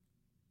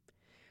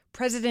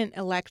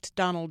President-elect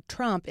Donald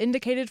Trump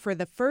indicated for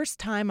the first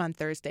time on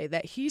Thursday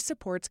that he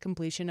supports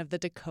completion of the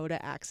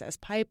Dakota Access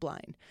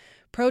Pipeline.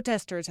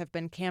 Protesters have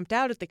been camped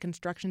out at the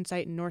construction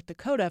site in North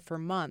Dakota for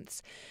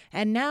months,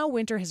 and now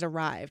winter has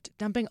arrived,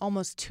 dumping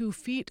almost 2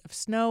 feet of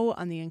snow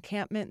on the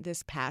encampment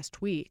this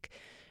past week.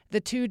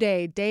 The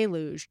 2-day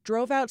deluge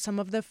drove out some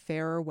of the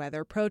fairer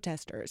weather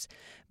protesters,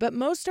 but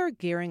most are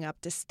gearing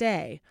up to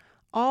stay.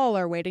 All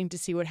are waiting to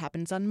see what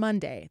happens on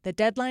Monday, the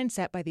deadline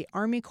set by the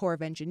Army Corps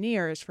of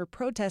Engineers for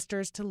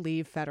protesters to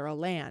leave federal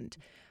land.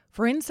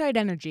 For Inside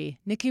Energy,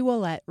 Nikki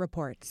Willett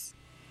reports.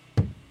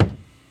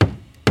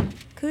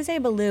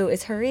 Kuze Baloo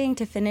is hurrying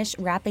to finish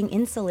wrapping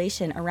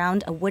insulation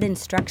around a wooden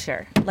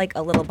structure, like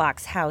a little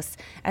box house,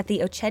 at the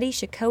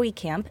Oceti-Shikoe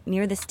camp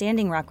near the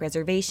Standing Rock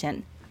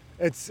Reservation.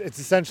 It's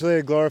essentially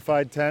a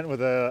glorified tent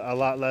with a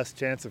lot less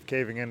chance of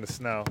caving into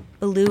snow.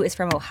 Baloo is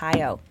from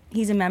Ohio.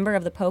 He's a member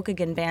of the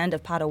Pokagon Band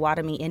of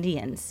Potawatomi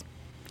Indians.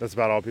 That's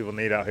about all people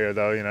need out here,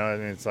 though.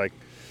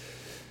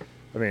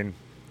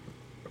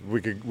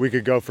 We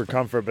could go for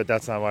comfort, but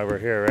that's not why we're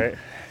here, right?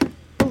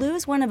 Baloo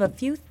is one of a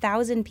few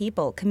thousand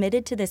people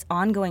committed to this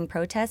ongoing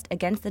protest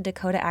against the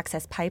Dakota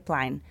Access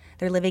Pipeline.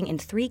 They're living in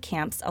 3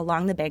 camps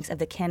along the banks of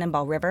the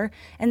Cannonball River,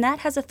 and that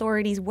has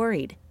authorities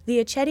worried.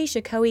 The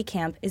Oceti-Shikoe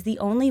camp is the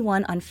only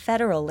one on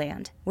federal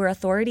land, where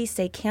authorities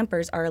say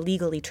campers are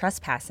illegally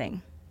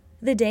trespassing.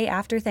 The day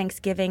after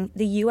Thanksgiving,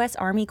 the U.S.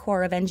 Army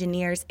Corps of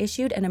Engineers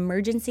issued an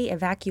emergency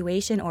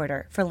evacuation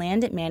order for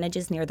land it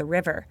manages near the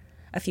river.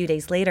 A few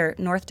days later,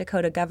 North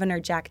Dakota Governor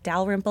Jack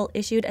Dalrymple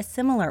issued a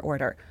similar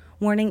order,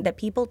 warning that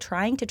people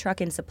trying to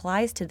truck in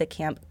supplies to the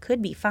camp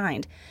could be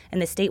fined,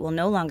 and the state will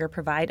no longer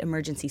provide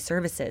emergency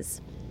services.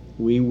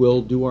 We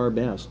will do our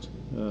best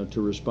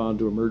to respond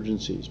to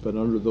emergencies, but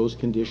under those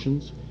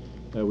conditions,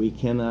 we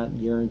cannot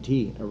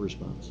guarantee a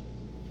response.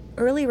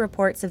 Early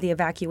reports of the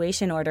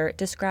evacuation order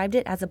described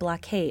it as a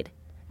blockade.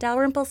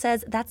 Dalrymple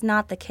says that's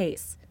not the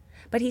case,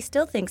 but he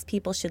still thinks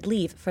people should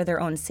leave for their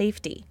own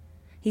safety.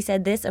 He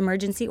said this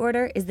emergency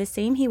order is the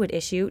same he would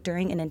issue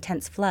during an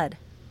intense flood.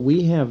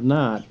 We have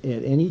not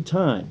at any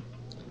time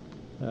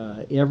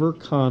ever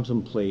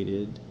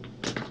contemplated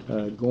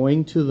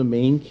going to the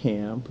main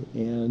camp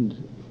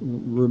and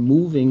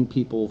removing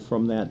people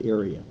from that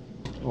area.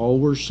 All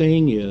we're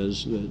saying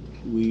is that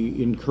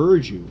we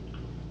encourage you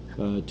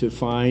to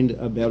find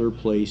a better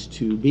place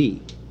to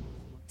be.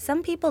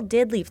 Some people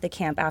did leave the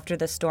camp after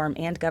the storm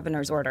and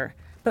governor's order,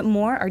 but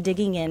more are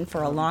digging in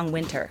for a long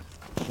winter.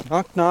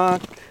 Knock,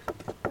 knock.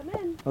 Come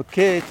in.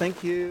 Okay,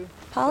 thank you.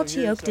 Paul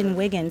Cheokton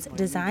Wiggins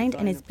designed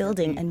and is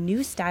building a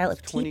new style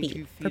of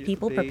teepee for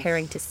people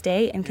preparing to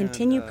stay and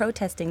continue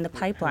protesting the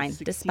pipeline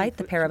despite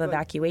the pair of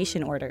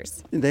evacuation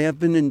orders. They have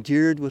been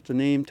endeared with the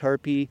name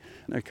Tarpee.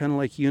 They're kind of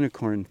like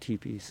unicorn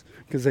teepees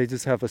because they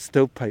just have a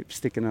stovepipe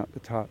sticking out the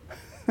top.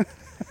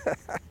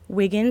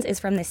 Wiggins is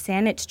from the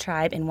Saanich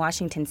tribe in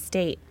Washington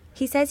state.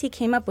 He says he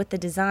came up with the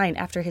design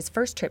after his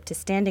first trip to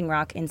Standing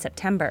Rock in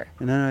September.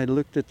 And then I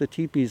looked at the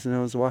teepees and I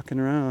was walking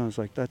around. I was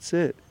like, that's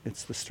it.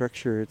 It's the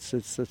structure. It's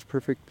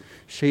perfect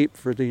shape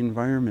for the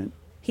environment.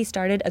 He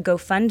started a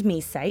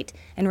GoFundMe site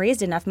and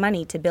raised enough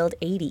money to build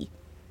 80.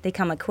 They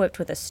come equipped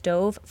with a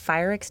stove,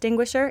 fire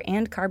extinguisher,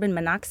 and carbon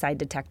monoxide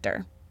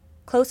detector.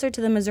 Closer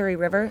to the Missouri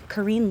River,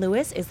 Corrine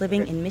Lewis is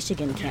living in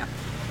Michigan camp.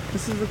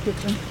 This is the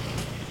kitchen.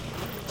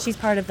 She's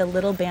part of the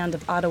Little Band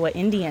of Ottawa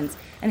Indians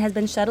and has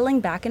been shuttling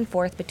back and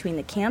forth between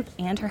the camp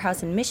and her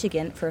house in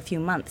Michigan for a few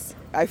months.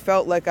 I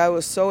felt like I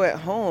was so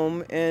at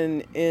home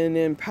and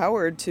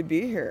empowered to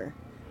be here.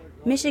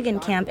 Michigan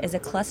camp is a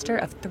cluster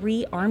of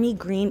 3 army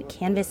green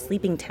canvas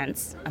sleeping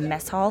tents, a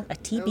mess hall, a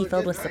teepee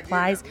filled with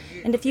supplies,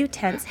 and a few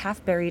tents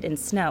half buried in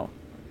snow.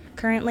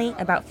 Currently,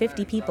 about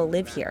 50 people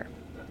live here.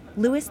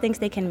 Lewis thinks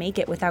they can make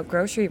it without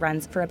grocery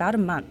runs for about a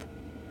month.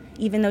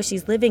 Even though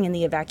she's living in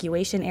the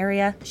evacuation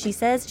area, she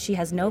says she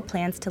has no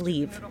plans to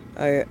leave.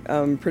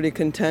 I'm pretty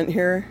content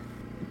here,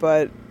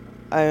 but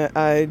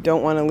I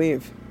don't want to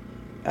leave.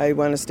 I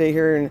want to stay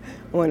here and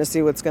I want to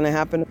see what's going to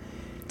happen.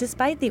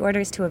 Despite the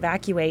orders to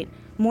evacuate,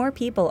 more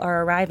people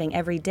are arriving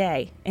every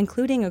day,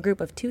 including a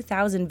group of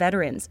 2,000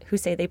 veterans who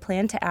say they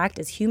plan to act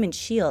as human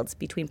shields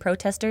between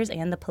protesters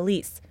and the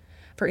police.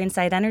 For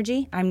Inside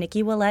Energy, I'm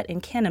Nikki Willett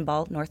in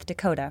Cannonball, North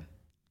Dakota.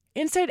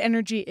 Inside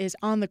Energy is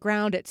on the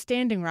ground at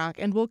Standing Rock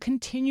and will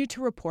continue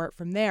to report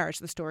from there as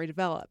the story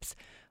develops.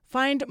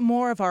 Find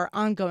more of our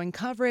ongoing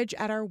coverage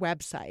at our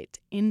website,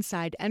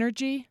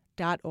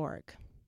 insideenergy.org.